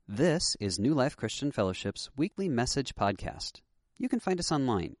This is New Life Christian Fellowship's weekly message podcast. You can find us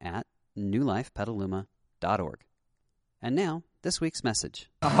online at newlifepetaluma.org. And now, this week's message.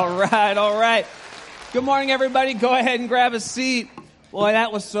 All right. Good morning, everybody. Go ahead and grab a seat. Boy,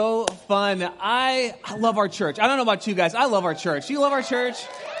 that was so fun. I love our church. I don't know about you guys. I love our church. You love our church?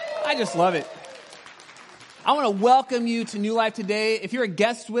 I just love it. I want to welcome you to New Life today. If you're a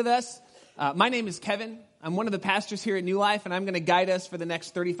guest with us, my name is Kevin. I'm one of the pastors here at New Life, and I'm going to guide us for the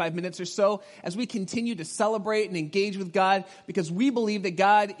next 35 minutes or so as we continue to celebrate and engage with God, because we believe that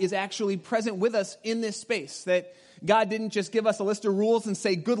God is actually present with us in this space, that God didn't just give us a list of rules and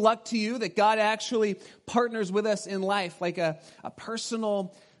say, good luck to you, that God actually partners with us in life like a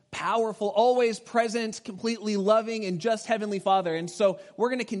personal, powerful, always present, completely loving, and just Heavenly Father. And so we're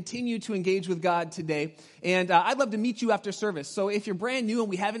going to continue to engage with God today. And I'd love to meet you after service. So if you're brand new and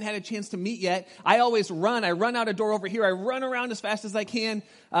we haven't had a chance to meet yet, I always run. I run out a door over here. I run around as fast as I can,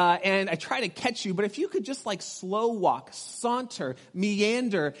 and I try to catch you. But if you could just like slow walk, saunter,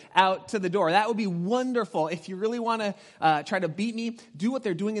 meander out to the door, that would be wonderful. If you really want to try to beat me, do what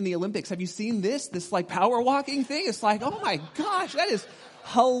they're doing in the Olympics. Have you seen this like power walking thing? It's like, oh my gosh, that is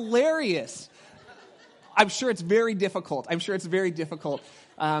hilarious. I'm sure it's very difficult.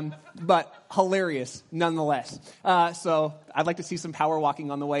 But hilarious nonetheless. So I'd like to see some power walking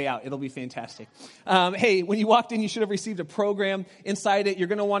on the way out. It'll be fantastic. Hey, when you walked in, you should have received a program. Inside it, you're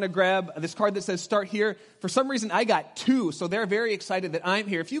going to want to grab this card that says Start Here. For some reason, I got 2, so they're very excited that I'm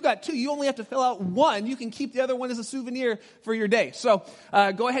here. If you got 2, you only have to fill out 1. You can keep the other one as a souvenir for your day. So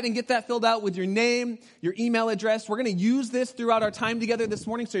go ahead and get that filled out with your name, your email address. We're going to use this throughout our time together this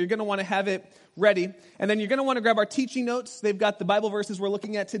morning, so you're going to want to have it ready. And then you're going to want to grab our teaching notes. They've got the Bible verses we're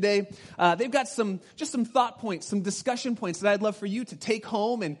looking at today. They've got some thought points, some discussion points that I'd love for you to take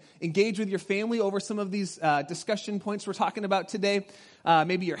home and engage with your family over some of these discussion points we're talking about today.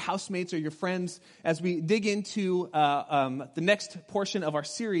 Maybe your housemates or your friends, as we dig into the next portion of our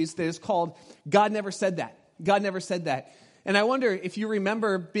series that is called God Never Said That. God Never Said That. And I wonder if you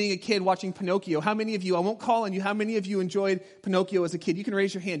remember being a kid watching Pinocchio. How many of you, I won't call on you, how many of you enjoyed Pinocchio as a kid? You can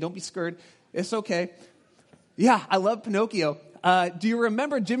raise your hand. Don't be scared. It's okay. Yeah, I love Pinocchio. Do you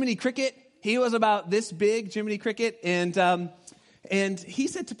remember Jiminy Cricket? He was about this big, Jiminy Cricket, and he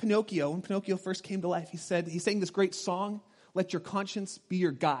said to Pinocchio, when Pinocchio first came to life, he sang this great song, "Let your conscience be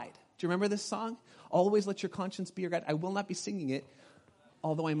your guide." Do you remember this song? Always let your conscience be your guide. I will not be singing it,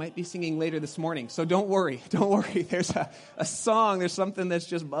 although I might be singing later this morning. So don't worry. There's a song, there's something that's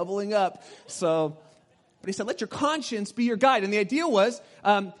just bubbling up. But he said, let your conscience be your guide. And the idea was,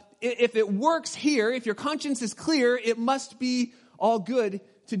 if it works here, if your conscience is clear, it must be all good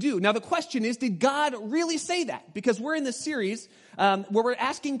to do. Now, the question is, did God really say that? Because we're in this series where we're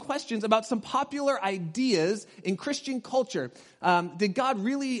asking questions about some popular ideas in Christian culture. Did God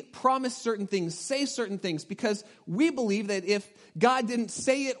really promise certain things, say certain things? Because we believe that if God didn't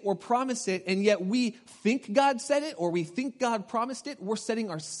say it or promise it, and yet we think God said it or we think God promised it, we're setting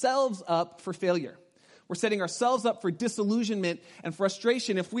ourselves up for failure. We're setting ourselves up for disillusionment and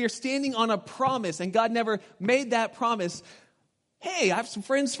frustration. If we are standing on a promise and God never made that promise, hey, I have some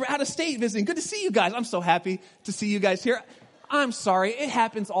friends from out of state visiting. Good to see you guys. I'm so happy to see you guys here. I'm sorry. It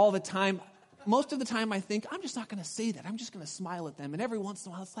happens all the time. Most of the time I think, I'm just not going to say that. I'm just going to smile at them. And every once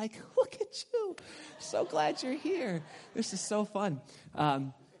in a while it's like, look at you. So glad you're here. This is so fun.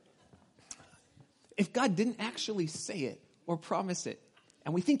 If God didn't actually say it or promise it,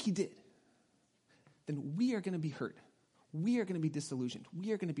 and we think he did, then we are going to be hurt. We are going to be disillusioned.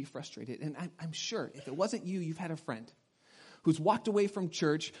 We are going to be frustrated. And I'm sure if it wasn't you, you've had a friend who's walked away from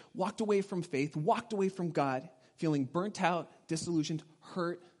church, walked away from faith, walked away from God, feeling burnt out, disillusioned,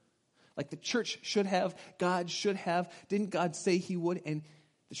 hurt, like the church should have, God should have. Didn't God say he would? And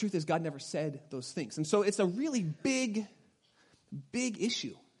the truth is, God never said those things. And so it's a really big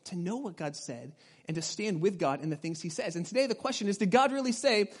issue to know what God said and to stand with God in the things he says. And today the question is, did God really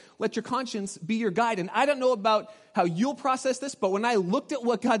say, let your conscience be your guide? And I don't know about how you'll process this, but when I looked at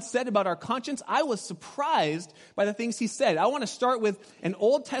what God said about our conscience, I was surprised by the things he said. I want to start with an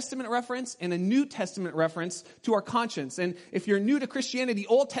Old Testament reference and a New Testament reference to our conscience. And if you're new to Christianity,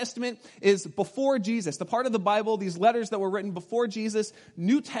 Old Testament is before Jesus, the part of the Bible, these letters that were written before Jesus.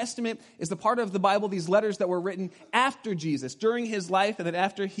 New Testament is the part of the Bible, these letters that were written after Jesus, during his life, and then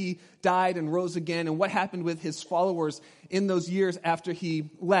after he died and rose again, and what happened with his followers in those years after he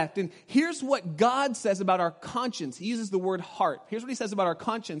left. And here's what God says about our conscience. He uses the word heart. Here's what he says about our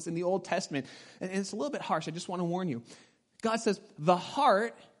conscience in the Old Testament. And it's a little bit harsh. I just want to warn you. God says, the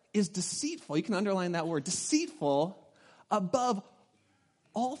heart is deceitful. You can underline that word, deceitful above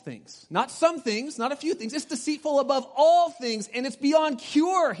all things. Not some things, not a few things. It's deceitful above all things, and it's beyond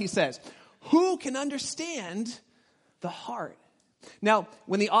cure, he says. Who can understand the heart? Now,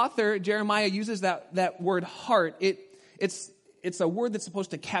 when the author, Jeremiah, uses that word heart, it's a word that's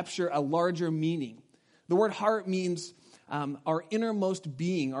supposed to capture a larger meaning. The word heart means our innermost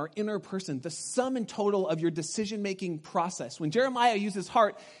being, our inner person, the sum and total of your decision-making process. When Jeremiah uses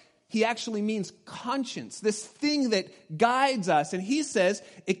heart, he actually means conscience, this thing that guides us. And he says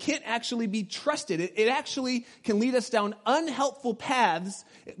it can't actually be trusted. It actually can lead us down unhelpful paths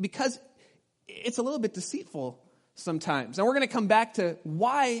because it's a little bit deceitful sometimes. And we're going to come back to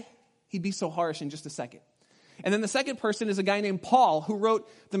why he'd be so harsh in just a second. And then the second person is a guy named Paul, who wrote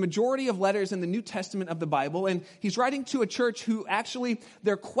the majority of letters in the New Testament of the Bible. And he's writing to a church who actually,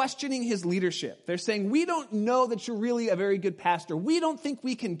 they're questioning his leadership. They're saying, we don't know that you're really a very good pastor. We don't think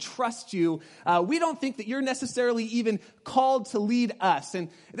we can trust you. We don't think that you're necessarily even called to lead us. And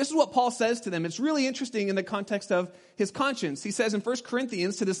this is what Paul says to them. It's really interesting in the context of his conscience. He says in 1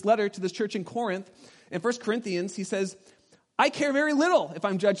 Corinthians, to this letter to this church in Corinth, in 1 Corinthians, he says, I care very little if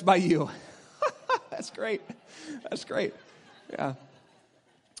I'm judged by you. That's great. That's great. Yeah.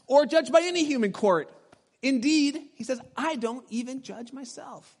 Or judged by any human court. Indeed, he says, I don't even judge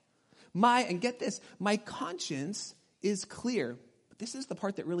myself. And get this, my conscience is clear. But this is the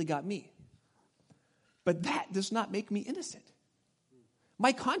part that really got me. But that does not make me innocent.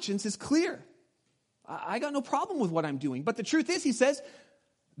 My conscience is clear. I got no problem with what I'm doing. But the truth is, he says,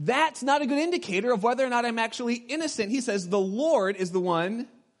 that's not a good indicator of whether or not I'm actually innocent. He says, the Lord is the one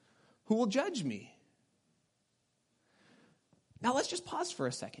who will judge me. Now let's just pause for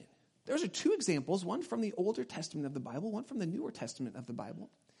a second. Those are two examples, one from the Older Testament of the Bible, one from the Newer Testament of the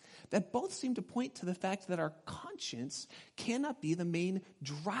Bible, that both seem to point to the fact that our conscience cannot be the main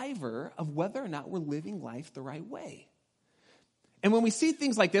driver of whether or not we're living life the right way. And when we see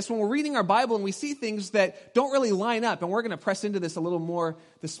things like this, when we're reading our Bible and we see things that don't really line up, and we're going to press into this a little more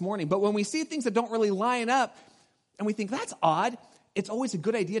this morning, but when we see things that don't really line up and we think that's odd, it's always a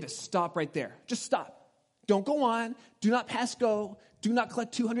good idea to stop right there. Just stop. Don't go on. Do not pass go. Do not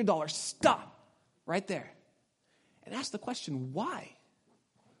collect $200. Stop right there. And ask the question, why?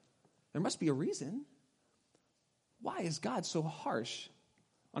 There must be a reason. Why is God so harsh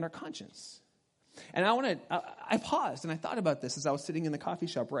on our conscience? And I paused and I thought about this as I was sitting in the coffee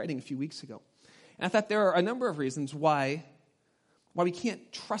shop writing a few weeks ago. And I thought there are a number of reasons why we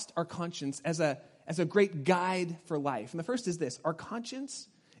can't trust our conscience as a great guide for life. And the first is this: our conscience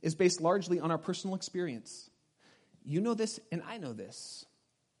is based largely on our personal experience. You know this, and I know this.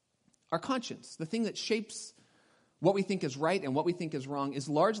 Our conscience, the thing that shapes what we think is right and what we think is wrong, is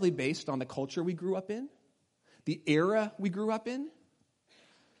largely based on the culture we grew up in, the era we grew up in,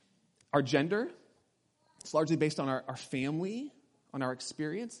 our gender. It's largely based on our family, on our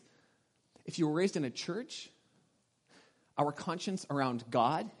experience. If you were raised in a church, our conscience around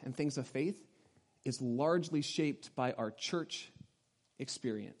God and things of faith is largely shaped by our church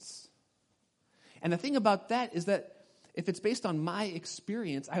experience. And the thing about that is that if it's based on my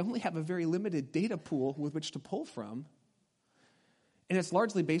experience, I only have a very limited data pool with which to pull from. And it's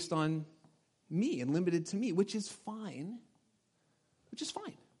largely based on me and limited to me, which is fine.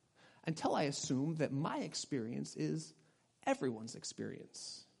 Until I assume that my experience is everyone's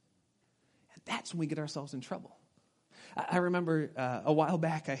experience. And that's when we get ourselves in trouble. I remember a while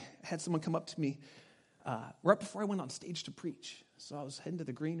back, I had someone come up to me right before I went on stage to preach. So I was heading to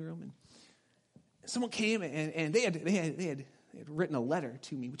the green room, and someone came, and they had written a letter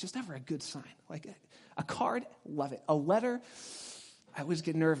to me, which is never a good sign. Like a card, love it. A letter, I always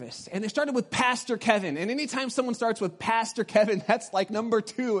get nervous. And it started with Pastor Kevin. And anytime someone starts with Pastor Kevin, that's like number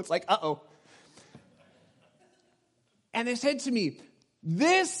 2. It's like, uh-oh. And they said to me,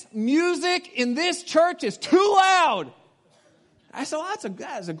 this music in this church is too loud. I said, well,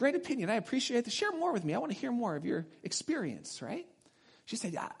 that's a great opinion. I appreciate it. Share more with me. I want to hear more of your experience, right? She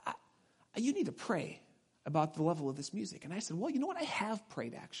said, you need to pray about the level of this music. And I said, well, you know what? I have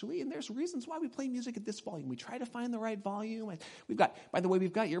prayed, actually. And there's reasons why we play music at this volume. We try to find the right volume. And we've got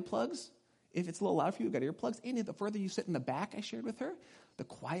earplugs. If it's a little loud for you, we've got earplugs. And the further you sit in the back, I shared with her, the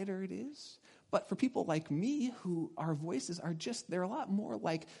quieter it is. But for people like me, who our voices are they're a lot more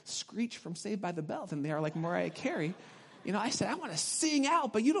like Screech from Saved by the Bell than they are like Mariah Carey. I said, I want to sing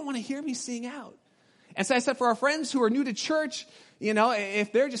out, but you don't want to hear me sing out. And so I said, for our friends who are new to church,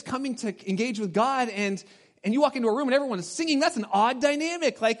 if they're just coming to engage with God and you walk into a room and everyone is singing, that's an odd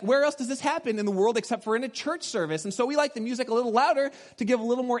dynamic. Like, where else does this happen in the world except for in a church service? And so we like the music a little louder to give a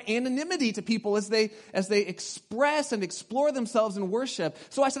little more anonymity to people as they express and explore themselves in worship.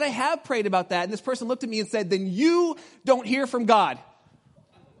 So I said, I have prayed about that. And this person looked at me and said, then you don't hear from God.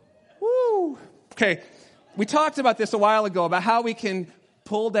 Woo. Okay, we talked about this a while ago, about how we can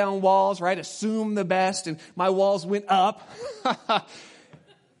pull down walls, right? Assume the best, and my walls went up.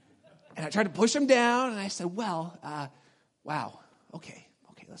 And I tried to push them down, and I said, wow, okay,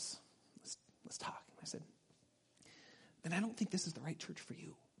 let's talk. And I said, then I don't think this is the right church for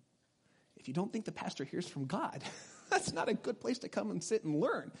you. If you don't think the pastor hears from God, that's not a good place to come and sit and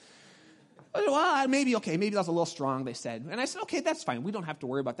learn. Well, maybe that was a little strong, they said. And I said, okay, that's fine. We don't have to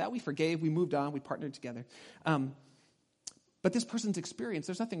worry about that. We forgave, we moved on, we partnered together. But this person's experience,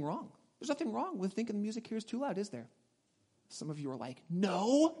 there's nothing wrong. There's nothing wrong with thinking the music here is too loud, is there? Some of you are like,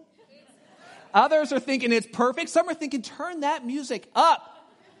 no. Others are thinking it's perfect. Some are thinking, turn that music up.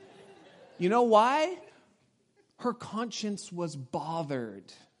 You know why? Her conscience was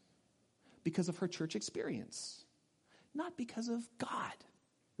bothered because of her church experience, not because of God.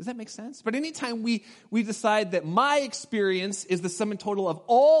 Does that make sense? But anytime we decide that my experience is the sum and total of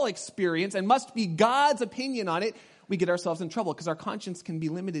all experience and must be God's opinion on it, we get ourselves in trouble because our conscience can be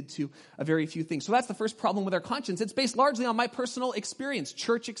limited to a very few things. So that's the first problem with our conscience. It's based largely on my personal experience,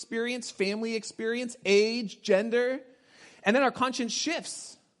 church experience, family experience, age, gender. And then our conscience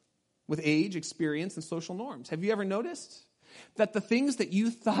shifts with age, experience, and social norms. Have you ever noticed that the things that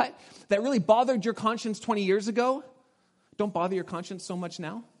you thought that really bothered your conscience 20 years ago don't bother your conscience so much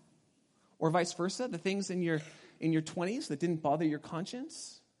now? Or vice versa, the things in your 20s that didn't bother your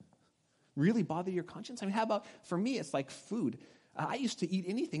conscience really bother your conscience? I mean, how about, for me, it's like food. I used to eat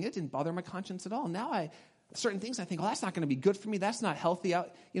anything. It didn't bother my conscience at all. Now certain things I think, that's not going to be good for me. That's not healthy.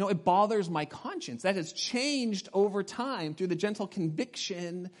 It bothers my conscience. That has changed over time through the gentle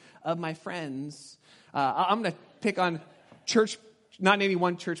conviction of my friends. I'm going to pick on church, not any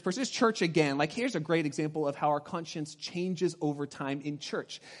one church person. It's church again. Like, here's a great example of how our conscience changes over time in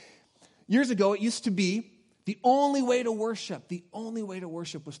church. Years ago, it used to be the only way to worship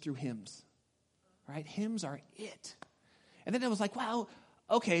was through hymns, right? Hymns are it. And then it was like, wow,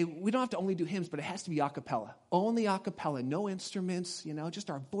 okay, we don't have to only do hymns, but it has to be a cappella. Only a cappella, no instruments, just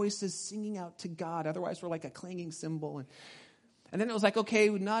our voices singing out to God. Otherwise, we're like a clanging cymbal. And then it was like, okay,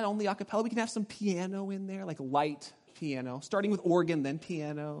 not only a cappella, we can have some piano in there, like light piano, starting with organ, then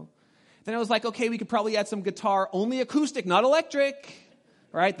piano. Then it was like, okay, we could probably add some guitar, only acoustic, not electric.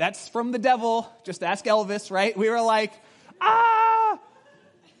 Right? That's from the devil. Just ask Elvis, right? We were like, ah!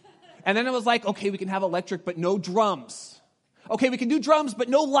 And then it was like, okay, we can have electric, but no drums. Okay, we can do drums, but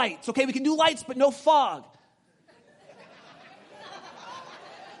no lights. Okay, we can do lights, but no fog.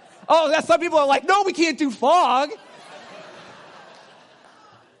 Some people are like, no, we can't do fog.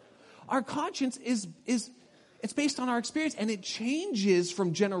 Our conscience it's based on our experience, and it changes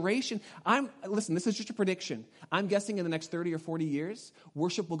from generation. Listen, this is just a prediction. I'm guessing in the next 30 or 40 years,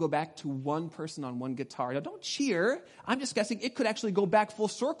 worship will go back to one person on one guitar. Now, don't cheer. I'm just guessing it could actually go back full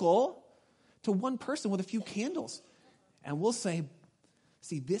circle to one person with a few candles. And we'll say,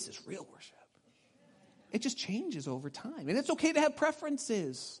 see, this is real worship. It just changes over time. And it's okay to have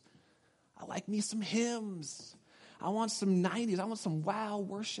preferences. I like me some hymns. I want some 90s. I want some wow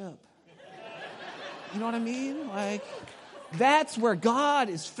worship. You know what I mean? Like, that's where God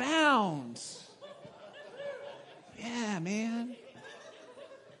is found. Yeah, man.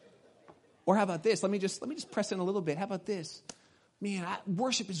 Or how about this? Let me just press in a little bit. How about this? Man,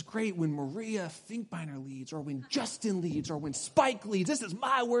 worship is great when Maria Finkbeiner leads, or when Justin leads, or when Spike leads. This is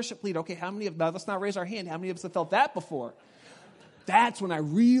my worship lead. Okay, let's not raise our hand. How many of us have felt that before? That's when I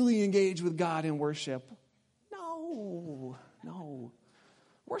really engage with God in worship. No.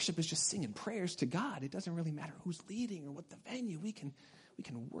 Worship is just singing prayers to God. It doesn't really matter who's leading or what the venue. We can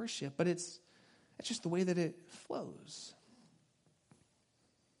worship, but it's just the way that it flows.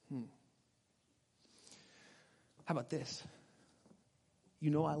 How about this? I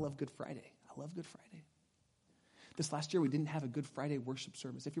love Good Friday. I love Good Friday. This last year, we didn't have a Good Friday worship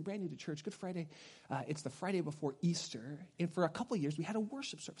service. If you're brand new to church, Good Friday, it's the Friday before Easter. And for a couple of years, we had a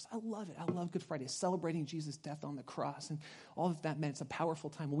worship service. I love it. I love Good Friday, celebrating Jesus' death on the cross. And all of that meant it's a powerful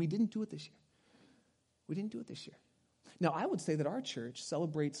time. Well, we didn't do it this year. Now, I would say that our church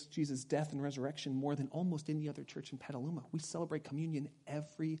celebrates Jesus' death and resurrection more than almost any other church in Petaluma. We celebrate communion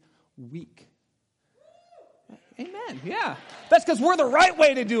every week. Amen. Yeah. That's because we're the right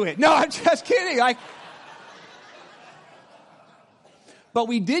way to do it. No, I'm just kidding. But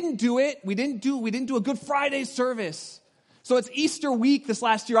we didn't do it. We didn't do a Good Friday service. So it's Easter week this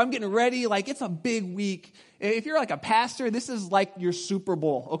last year. I'm getting ready. It's a big week. If you're like a pastor, this is like your Super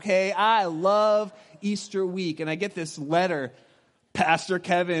Bowl, okay? I love Easter week. And I get this letter, Pastor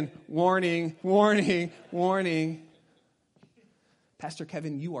Kevin, warning, warning, warning. Pastor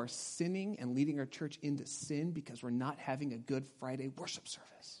Kevin, you are sinning and leading our church into sin because we're not having a Good Friday worship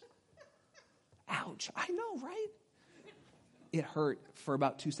service. Ouch. I know, right? It hurt for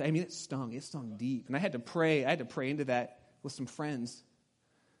about 2 seconds. I mean, it stung. It stung deep. And I had to pray. I had to pray into that with some friends.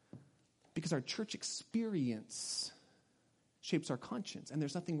 Because our church experience shapes our conscience. And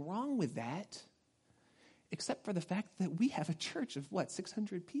there's nothing wrong with that, except for the fact that we have a church of,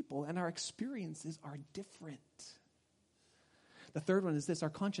 600 people, and our experiences are different. The third one is this: our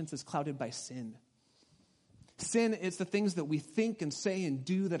conscience is clouded by sin. Sin is the things that we think and say and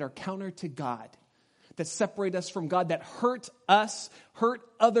do that are counter to God, that separate us from God, that hurt us, hurt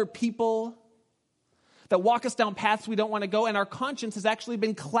other people, that walk us down paths we don't want to go, and our conscience has actually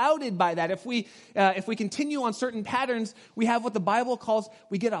been clouded by that. If we continue on certain patterns, we have what the Bible calls,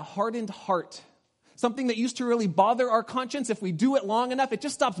 we get a hardened heart. Something that used to really bother our conscience, if we do it long enough, it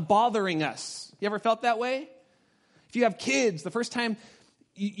just stops bothering us. You ever felt that way? If you have kids, the first time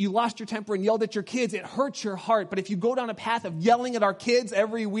you lost your temper and yelled at your kids, it hurts your heart. But if you go down a path of yelling at our kids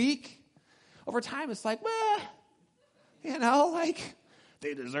every week, over time it's like,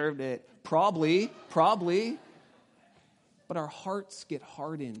 they deserved it. Probably. But our hearts get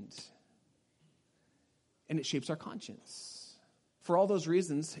hardened, and it shapes our conscience. For all those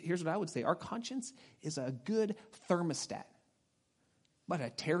reasons, here's what I would say. Our conscience is a good thermostat, but a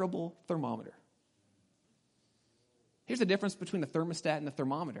terrible thermometer. Here's the difference between a thermostat and a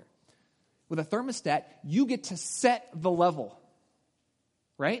thermometer. With a thermostat, you get to set the level,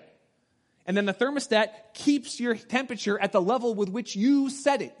 right? And then the thermostat keeps your temperature at the level with which you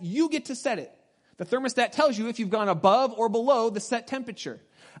set it. You get to set it. The thermostat tells you if you've gone above or below the set temperature.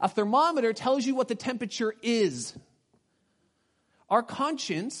 A thermometer tells you what the temperature is. Our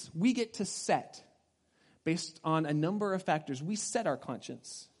conscience, we get to set based on a number of factors. We set our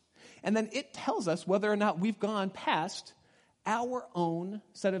conscience. And then it tells us whether or not we've gone past our own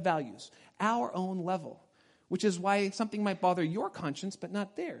set of values, our own level, which is why something might bother your conscience but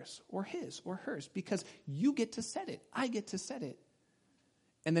not theirs or his or hers, because you get to set it. I get to set it.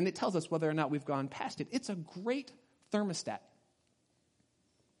 And then it tells us whether or not we've gone past it. It's a great thermostat.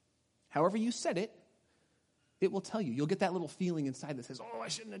 However you set it, it will tell you. You'll get that little feeling inside that says, I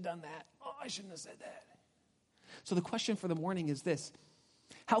shouldn't have done that. I shouldn't have said that. So the question for the morning is this: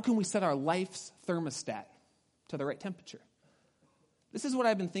 how can we set our life's thermostat to the right temperature? This is what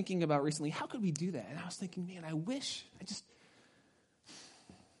I've been thinking about recently. How could we do that? And I was thinking, man, I wish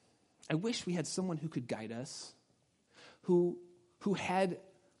we had someone who could guide us, who had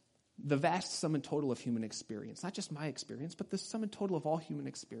the vast sum and total of human experience. Not just my experience, but the sum and total of all human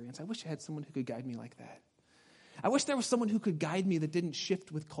experience. I wish I had someone who could guide me like that. I wish there was someone who could guide me that didn't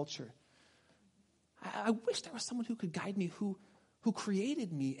shift with culture. I wish there was someone who could guide me who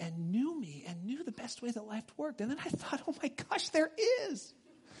created me and knew the best way that life worked. And then I thought, oh my gosh, there is.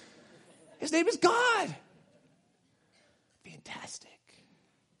 His name is God. Fantastic.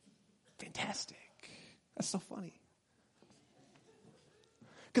 That's so funny.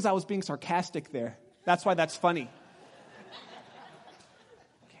 Because I was being sarcastic there. That's why that's funny.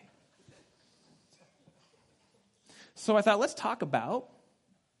 Okay. So I thought, let's talk about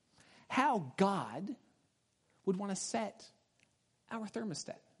how God would want to set our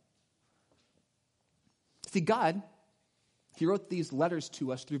thermostat. See, God, He wrote these letters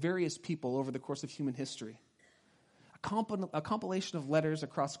to us through various people over the course of human history. A compilation of letters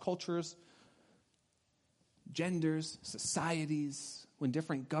across cultures, genders, societies, when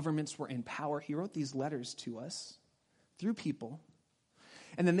different governments were in power. He wrote these letters to us through people,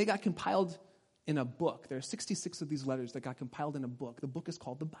 and then they got compiled in a book. There are 66 of these letters that got compiled in a book. The book is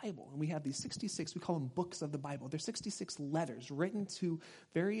called the Bible, and we have these 66, we call them books of the Bible. They're 66 letters written to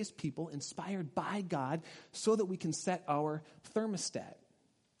various people, inspired by God, so that we can set our thermostat.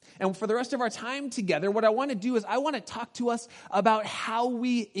 And for the rest of our time together, what I want to do is I want to talk to us about how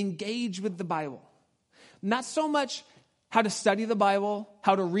we engage with the Bible. Not so much how to study the Bible,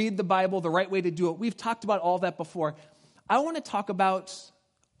 how to read the Bible, the right way to do it. We've talked about all that before. I want to talk about,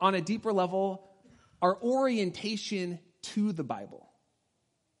 on a deeper level, our orientation to the Bible.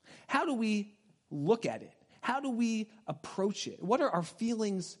 How do we look at it? How do we approach it? What are our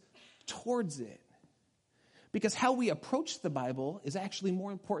feelings towards it? Because how we approach the Bible is actually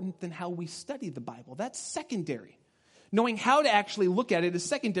more important than how we study the Bible. That's secondary. Knowing how to actually look at it is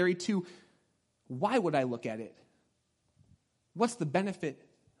secondary to why would I look at it? What's the benefit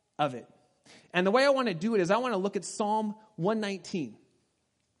of it? And the way I want to do it is I want to look at Psalm 119.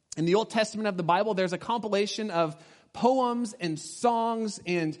 In the Old Testament of the Bible, there's a compilation of poems and songs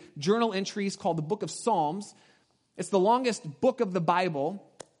and journal entries called the Book of Psalms. It's the longest book of the Bible,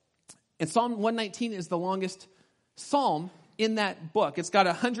 and Psalm 119 is the longest psalm in that book. It's got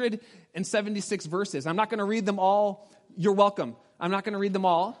 176 verses. I'm not going to read them all. You're welcome. I'm not going to read them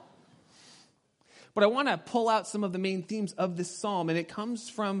all. But I want to pull out some of the main themes of this psalm, and it comes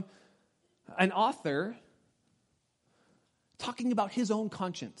from an author talking about his own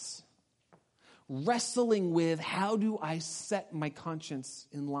conscience, wrestling with how do I set my conscience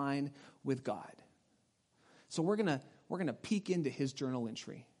in line with God. So we're gonna peek into his journal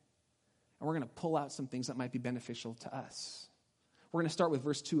entry, and we're going to pull out some things that might be beneficial to us. We're going to start with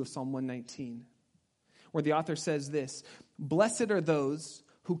verse 2 of Psalm 119, where the author says this: "Blessed are those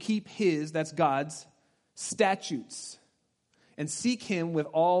who keep his," that's God's, "statutes, and seek him with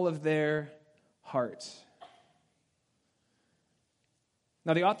all of their heart."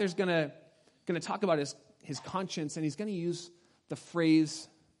 Now, the author's going to talk about his conscience, and he's going to use the phrase,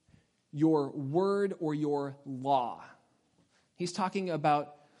 your word or your law. He's talking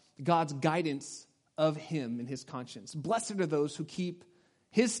about God's guidance of him and his conscience. Blessed are those who keep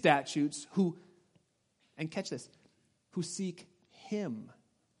his statutes, who, and catch this, who seek him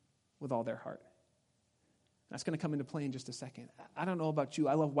with all their heart. That's going to come into play in just a second. I don't know about you.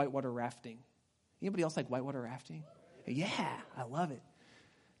 I love whitewater rafting. Anybody else like whitewater rafting? Yeah, I love it.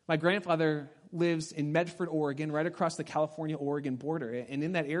 My grandfather lives in Medford, Oregon, right across the California-Oregon border. And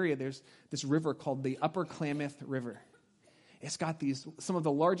in that area, there's this river called the Upper Klamath River. It's got some of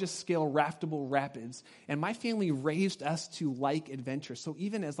the largest scale raftable rapids. And my family raised us to like adventure. So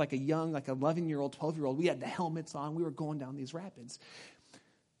even as like a young, like 11-year-old, 12-year-old, we had the helmets on. We were going down these rapids.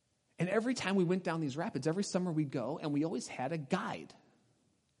 And every time we went down these rapids, every summer we'd go, and we always had a guide.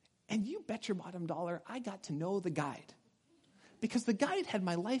 And you bet your bottom dollar, I got to know the guide. Because the guide had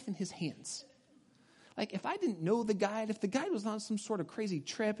my life in his hands. Like, if I didn't know the guide, if the guide was on some sort of crazy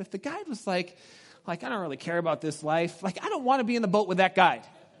trip, if the guide was like, I don't really care about this life, like, I don't want to be in the boat with that guide.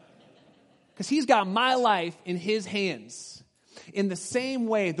 Because he's got my life in his hands. In the same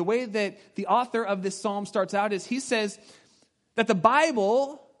way, the way that the author of this psalm starts out is he says that the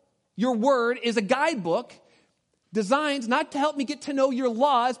Bible, your word, is a guidebook designed not to help me get to know your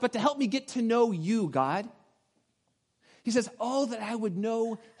laws, but to help me get to know you, God. He says, oh, that I would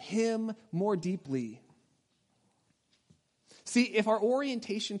know him more deeply. See, if our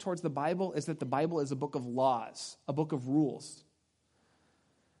orientation towards the Bible is that the Bible is a book of laws, a book of rules,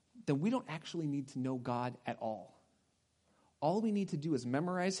 then we don't actually need to know God at all. All we need to do is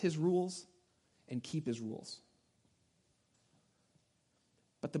memorize his rules and keep his rules.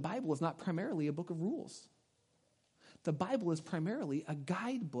 But the Bible is not primarily a book of rules. The Bible is primarily a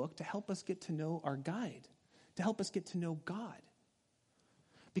guidebook to help us get to know our guide, to help us get to know God.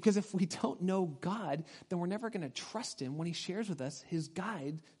 Because if we don't know God, then we're never going to trust him when he shares with us his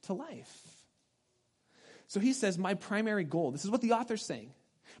guide to life. So he says, my primary goal, this is what the author's saying,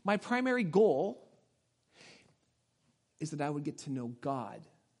 my primary goal is that I would get to know God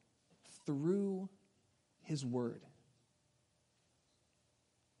through his word.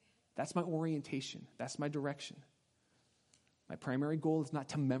 That's my orientation. That's my direction. My primary goal is not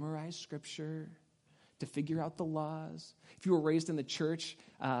to memorize scripture, to figure out the laws. If you were raised in the church,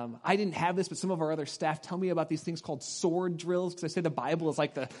 I didn't have this, but some of our other staff tell me about these things called sword drills, because they say the Bible is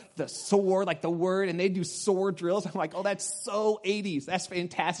like the sword, like the word, and they do sword drills. I'm like, oh, that's so 80s. That's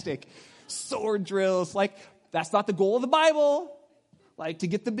fantastic. Sword drills. Like, that's not the goal of the Bible. Like, to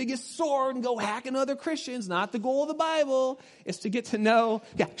get the biggest sword and go hacking other Christians, not the goal of the Bible. It's to get to know,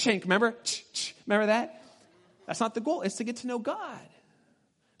 Shank, remember? Remember that? That's not the goal. It's to get to know God.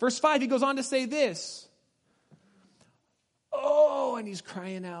 Verse 5, he goes on to say this. Oh, and he's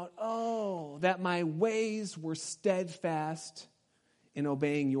crying out, oh, that my ways were steadfast in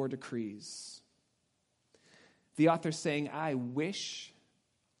obeying your decrees. The author's saying, I wish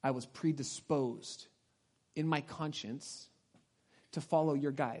I was predisposed in my conscience to follow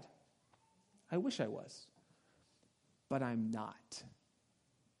your guide. I wish I was, but I'm not.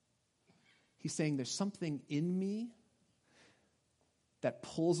 He's saying there's something in me that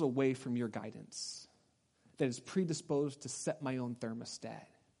pulls away from your guidance, that is predisposed to set my own thermostat,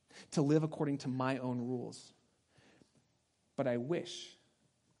 to live according to my own rules. But I wish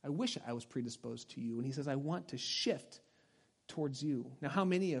I was predisposed to you. And he says, I want to shift towards you. Now, how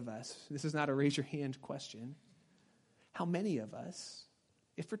many of us, this is not a raise your hand question, how many of us,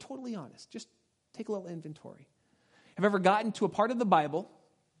 if we're totally honest, just take a little inventory, have ever gotten to a part of the Bible,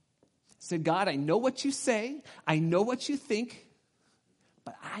 said, God, I know what you say, I know what you think,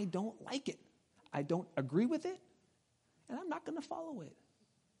 but I don't like it. I don't agree with it, and I'm not going to follow it.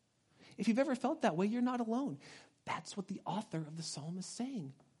 If you've ever felt that way, you're not alone. That's what the author of the psalm is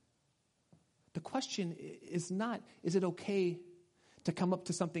saying. The question is not, is it okay to come up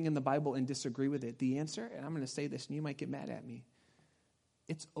to something in the Bible and disagree with it? The answer, and I'm going to say this, and you might get mad at me,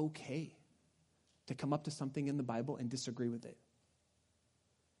 it's okay to come up to something in the Bible and disagree with it.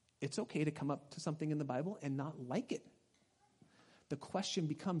 It's okay to come up to something in the Bible and not like it. The question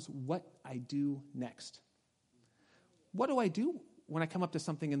becomes what I do next. What do I do when I come up to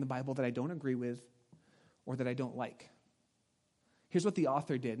something in the Bible that I don't agree with or that I don't like? Here's what the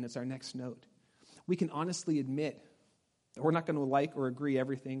author did, and it's our next note. We can honestly admit that we're not going to like or agree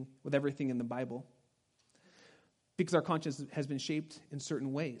with everything in the Bible because our conscience has been shaped in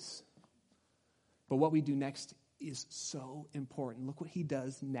certain ways. But what we do next is so important. Look what he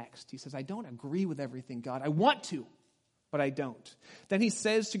does next. He says, I don't agree with everything, God. I want to, but I don't. Then he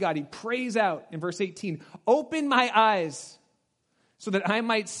says to God, he prays out in verse 18, open my eyes so that I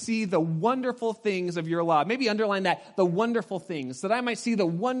might see the wonderful things of your law. Maybe underline that, the wonderful things, so that I might see the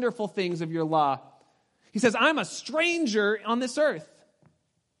wonderful things of your law. He says, I'm a stranger on this earth.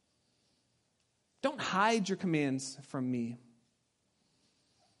 Don't hide your commands from me.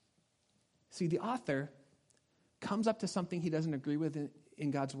 See, the author comes up to something he doesn't agree with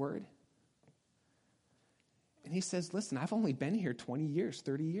in God's word. And he says, listen, I've only been here 20 years,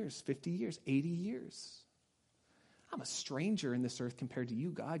 30 years, 50 years, 80 years. I'm a stranger in this earth compared to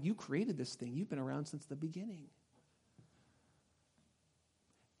you, God. You created this thing. You've been around since the beginning.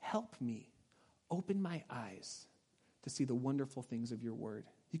 Help me. Open my eyes to see the wonderful things of your word.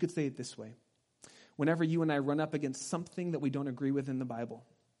 You could say it this way. Whenever you and I run up against something that we don't agree with in the Bible,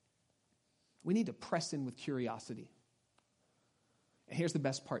 we need to press in with curiosity. And here's the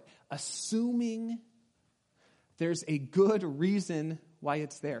best part. Assuming there's a good reason why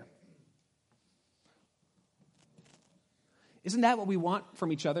it's there. Isn't that what we want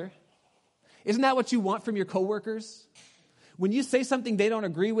from each other? Isn't that what you want from your coworkers? When you say something they don't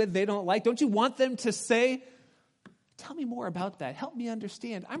agree with, they don't like, don't you want them to say, tell me more about that. Help me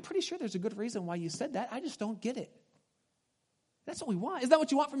understand. I'm pretty sure there's a good reason why you said that. I just don't get it. That's what we want. Is that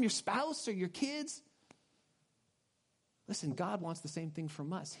what you want from your spouse or your kids? Listen, God wants the same thing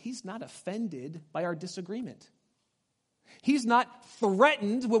from us. He's not offended by our disagreement. He's not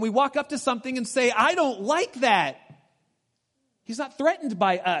threatened when we walk up to something and say, I don't like that. He's not threatened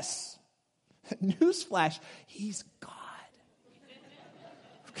by us. Newsflash, he's God.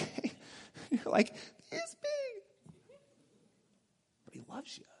 Okay? You're like, he's big. But he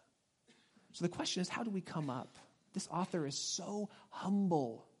loves you. So the question is, how do we come up? This author is so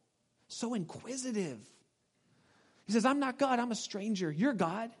humble, so inquisitive. He says, I'm not God, I'm a stranger. You're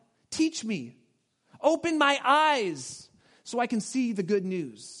God. Teach me. Open my eyes so I can see the good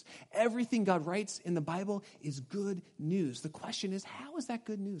news. Everything God writes in the Bible is good news. The question is, how is that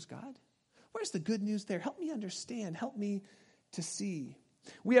good news, God? Where's the good news there? Help me understand. Help me to see.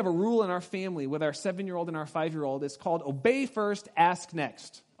 We have a rule in our family with our 7-year-old and our 5-year-old. It's called obey first, ask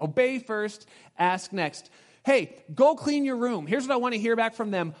next. Obey first, ask next. Hey, go clean your room. Here's what I want to hear back from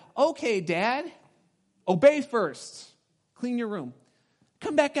them. Okay, Dad, obey first. Clean your room.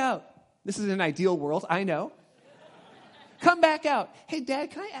 Come back out. This is an ideal world, I know. Come back out. Hey, Dad,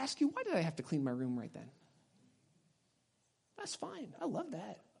 can I ask you, why did I have to clean my room right then? That's fine. I love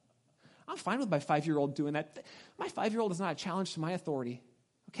that. I'm fine with my 5-year-old doing that. My 5-year-old is not a challenge to my authority.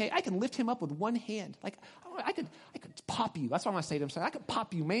 Okay, I can lift him up with one hand. Like, I could pop you. That's what I'm going to say to him. I could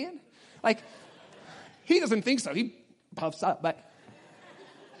pop you, man. Like, he doesn't think so. He puffs up. But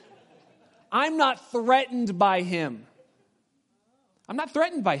I'm not threatened by him. I'm not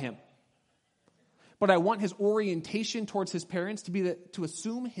threatened by him. But I want his orientation towards his parents to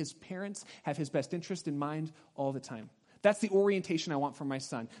assume his parents have his best interest in mind all the time. That's the orientation I want from my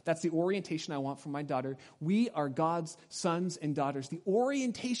son. That's the orientation I want from my daughter. We are God's sons and daughters. The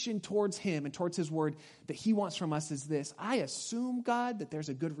orientation towards him and towards his word that he wants from us is this. I assume, God, that there's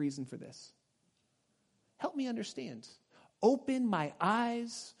a good reason for this. Help me understand. Open my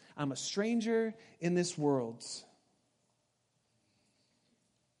eyes. I'm a stranger in this world.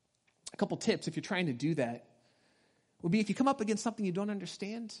 A couple tips if you're trying to do that would be if you come up against something you don't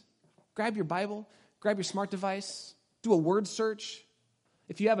understand, grab your Bible, grab your smart device, do a word search.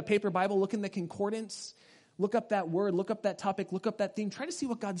 If you have a paper Bible, look in the concordance. Look up that word, look up that topic, look up that theme. Try to see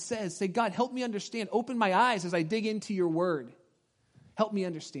what God says. Say, God, help me understand. Open my eyes as I dig into your word. Help me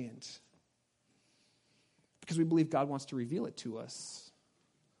understand. Because we believe God wants to reveal it to us.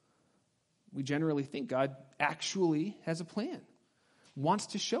 We generally think God actually has a plan, wants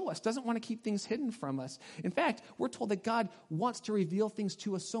to show us, doesn't want to keep things hidden from us. In fact, we're told that God wants to reveal things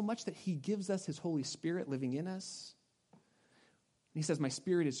to us so much that he gives us his Holy Spirit living in us. And he says, my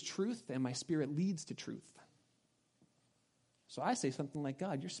spirit is truth and my spirit leads to truth. So I say something like,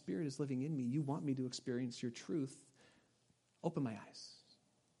 God, your spirit is living in me. You want me to experience your truth. Open my eyes.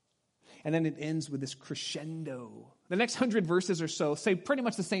 And then it ends with this crescendo, The next 100 verses or so say pretty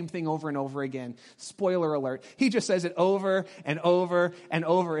much the same thing over and over again. Spoiler alert. He just says it over and over and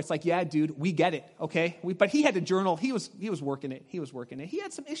over. It's like, yeah, dude, we get it, okay? But he had to journal. He was working it. He was working it. He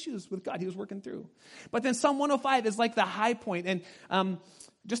had some issues with God he was working through. But then Psalm 105 is like the high point. And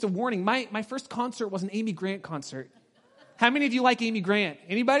just a warning, my first concert was an Amy Grant concert. How many of you like Amy Grant?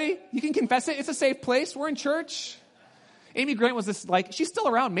 Anybody? You can confess it. It's a safe place. We're in church. Amy Grant was this, she's still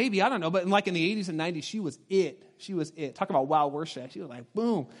around, maybe, I don't know, but in the 80s and 90s, she was it. She was it. Talk about wow worship. She was like,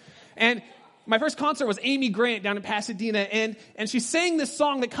 boom. And my first concert was Amy Grant down in Pasadena, and she sang this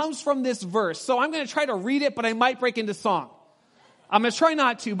song that comes from this verse. So I'm going to try to read it, but I might break into song. I'm going to try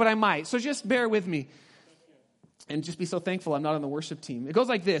not to, but I might. So just bear with me. And just be so thankful I'm not on the worship team. It goes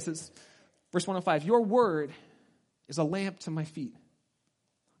like this. It's verse 105. Your word is a lamp to my feet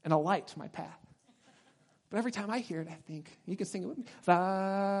and a light to my path. But every time I hear it, I think, you can sing it with me.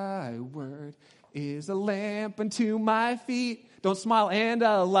 Thy word is a lamp unto my feet. Don't smile. And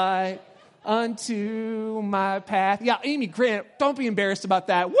a light unto my path. Yeah, Amy Grant, don't be embarrassed about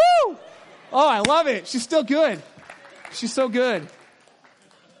that. Woo! Oh, I love it. She's still good. She's so good.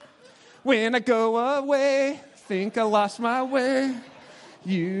 When I go away, think I lost my way.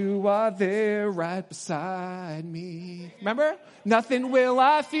 You are there right beside me. Remember? Nothing will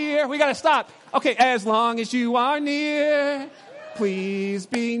I fear. We got to stop. Okay, as long as you are near, please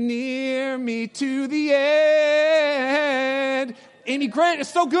be near me to the end. Amy Grant is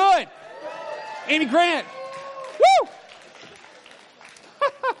so good. Amy Grant. Woo!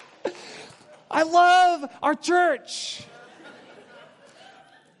 I love our church.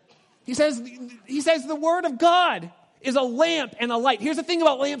 He says the word of God is a lamp and a light. Here's the thing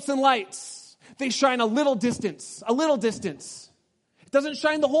about lamps and lights. They shine a little distance. It doesn't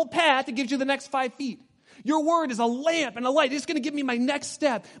shine the whole path. It gives you the next 5 feet. Your word is a lamp and a light. It's going to give me my next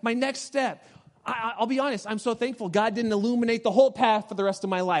step. I'll be honest. I'm so thankful God didn't illuminate the whole path for the rest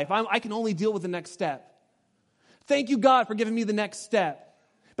of my life. I can only deal with the next step. Thank you, God, for giving me the next step.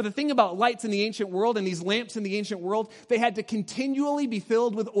 But the thing about lights in the ancient world and these lamps in the ancient world, they had to continually be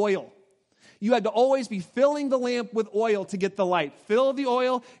filled with oil. You had to always be filling the lamp with oil to get the light. Fill the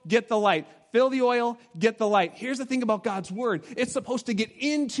oil, get the light. Fill the oil, get the light. Here's the thing about God's word. It's supposed to get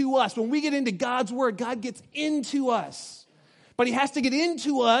into us. When we get into God's word, God gets into us. But he has to get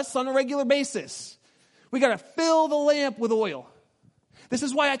into us on a regular basis. We got to fill the lamp with oil. This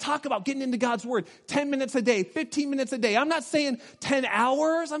is why I talk about getting into God's word 10 minutes a day, 15 minutes a day. I'm not saying 10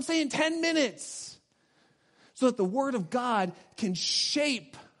 hours. I'm saying 10 minutes. So that the word of God can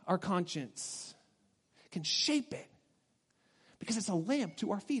shape our conscience, can shape it, because it's a lamp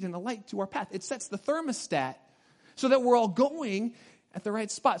to our feet and a light to our path. It sets the thermostat so that we're all going at the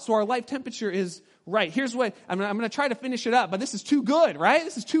right spot. So our life temperature is right. Here's what, I'm going to try to finish it up, but this is too good, right?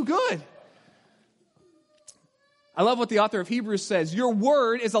 This is too good. I love what the author of Hebrews says. Your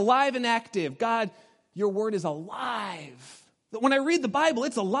word is alive and active. God, your word is alive. When I read the Bible,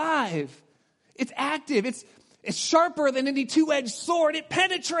 it's alive. It's active. It's sharper than any two-edged sword. It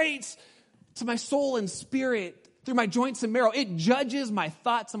penetrates to my soul and spirit through my joints and marrow. It judges my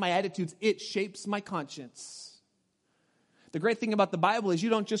thoughts and my attitudes. It shapes my conscience. The great thing about the Bible is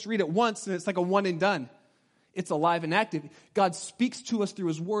you don't just read it once and it's like a one and done. It's alive and active. God speaks to us through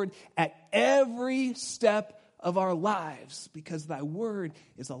his word at every step of our lives, because thy word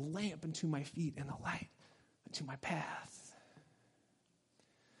is a lamp unto my feet and a light unto my path.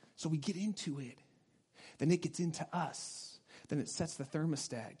 So we get into it. Then it gets into us. Then it sets the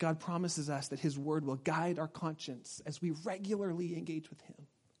thermostat. God promises us that his word will guide our conscience as we regularly engage with him.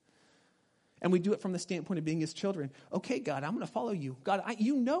 And we do it from the standpoint of being his children. Okay, God, I'm going to follow you. God,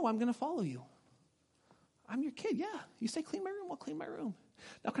 you know I'm going to follow you. I'm your kid, yeah. You say clean my room, I'll clean my room.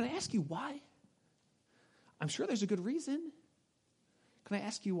 Now, can I ask you why? I'm sure there's a good reason. Can I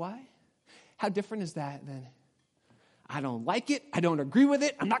ask you why? How different is that than, I don't like it, I don't agree with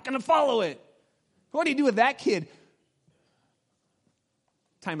it, I'm not going to follow it. What do you do with that kid?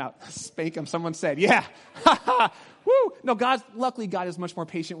 Time out. Spank him, someone said. Yeah. Woo. No, luckily God is much more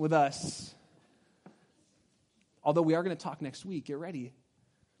patient with us. Although we are going to talk next week, get ready,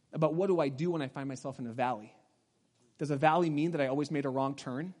 about what do I do when I find myself in a valley. Does a valley mean that I always made a wrong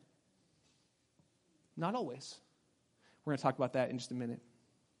turn? Not always. We're going to talk about that in just a minute.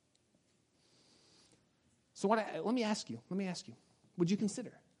 So let me ask you, would you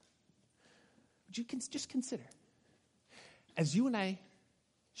consider? Would you just consider, as you and I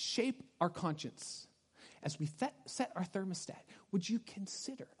shape our conscience, as we set our thermostat, would you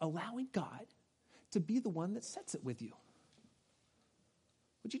consider allowing God to be the one that sets it with you?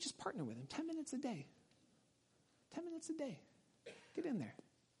 Would you just partner with him 10 minutes a day? 10 minutes a day. Get in there.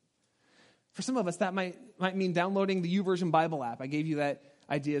 For some of us, that might mean downloading the YouVersion Bible app. I gave you that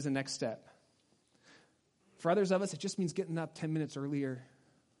idea as a next step. For others of us, it just means getting up 10 minutes earlier,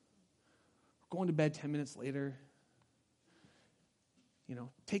 going to bed 10 minutes later,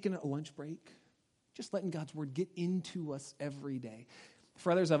 taking a lunch break, just letting God's word get into us every day.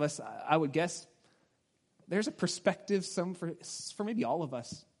 For others of us, I would guess there's a perspective, for maybe all of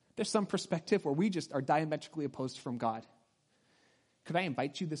us, there's some perspective where we just are diametrically opposed from God. Could I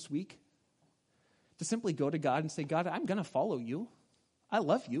invite you this week to simply go to God and say, God, I'm going to follow you. I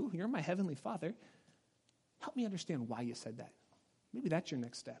love you. You're my heavenly Father. Help me understand why you said that. Maybe that's your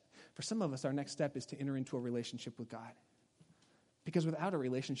next step. For some of us, our next step is to enter into a relationship with God. Because without a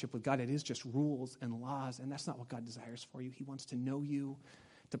relationship with God, it is just rules and laws, and that's not what God desires for you. He wants to know you,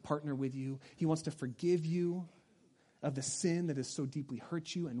 to partner with you. He wants to forgive you of the sin that has so deeply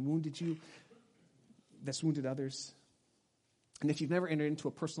hurt you and wounded you, that's wounded others. And if you've never entered into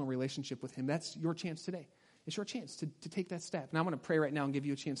a personal relationship with him, that's your chance today. It's your chance to take that step. And I'm going to pray right now and give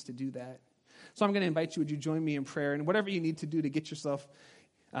you a chance to do that. So I'm going to invite you, would you join me in prayer? And whatever you need to do to get yourself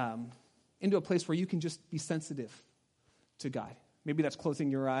into a place where you can just be sensitive to God. Maybe that's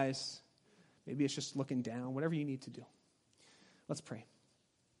closing your eyes. Maybe it's just looking down. Whatever you need to do. Let's pray.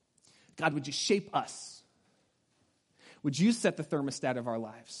 God, would you shape us? Would you set the thermostat of our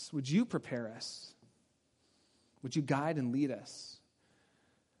lives? Would you prepare us? Would you guide and lead us?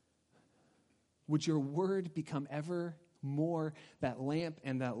 Would your word become ever more that lamp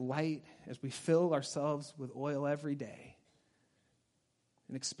and that light as we fill ourselves with oil every day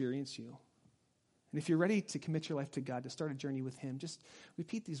and experience you? And if you're ready to commit your life to God, to start a journey with him, just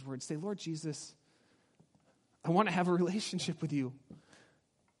repeat these words. Say, Lord Jesus, I want to have a relationship with you.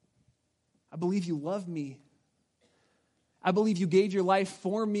 I believe you love me. I believe you gave your life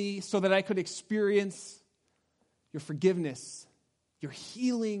for me so that I could experience your forgiveness, your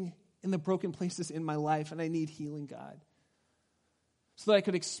healing in the broken places in my life, and I need healing, God. So that I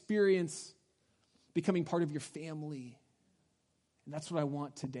could experience becoming part of your family. And that's what I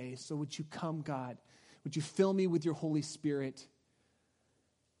want today. So would you come, God? Would you fill me with your Holy Spirit?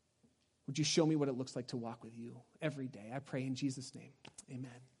 Would you show me what it looks like to walk with you every day? I pray in Jesus' name.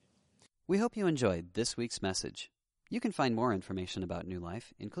 Amen. We hope you enjoyed this week's message. You can find more information about New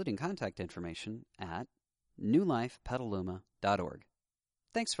Life, including contact information, at newlifepetaluma.org.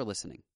 Thanks for listening.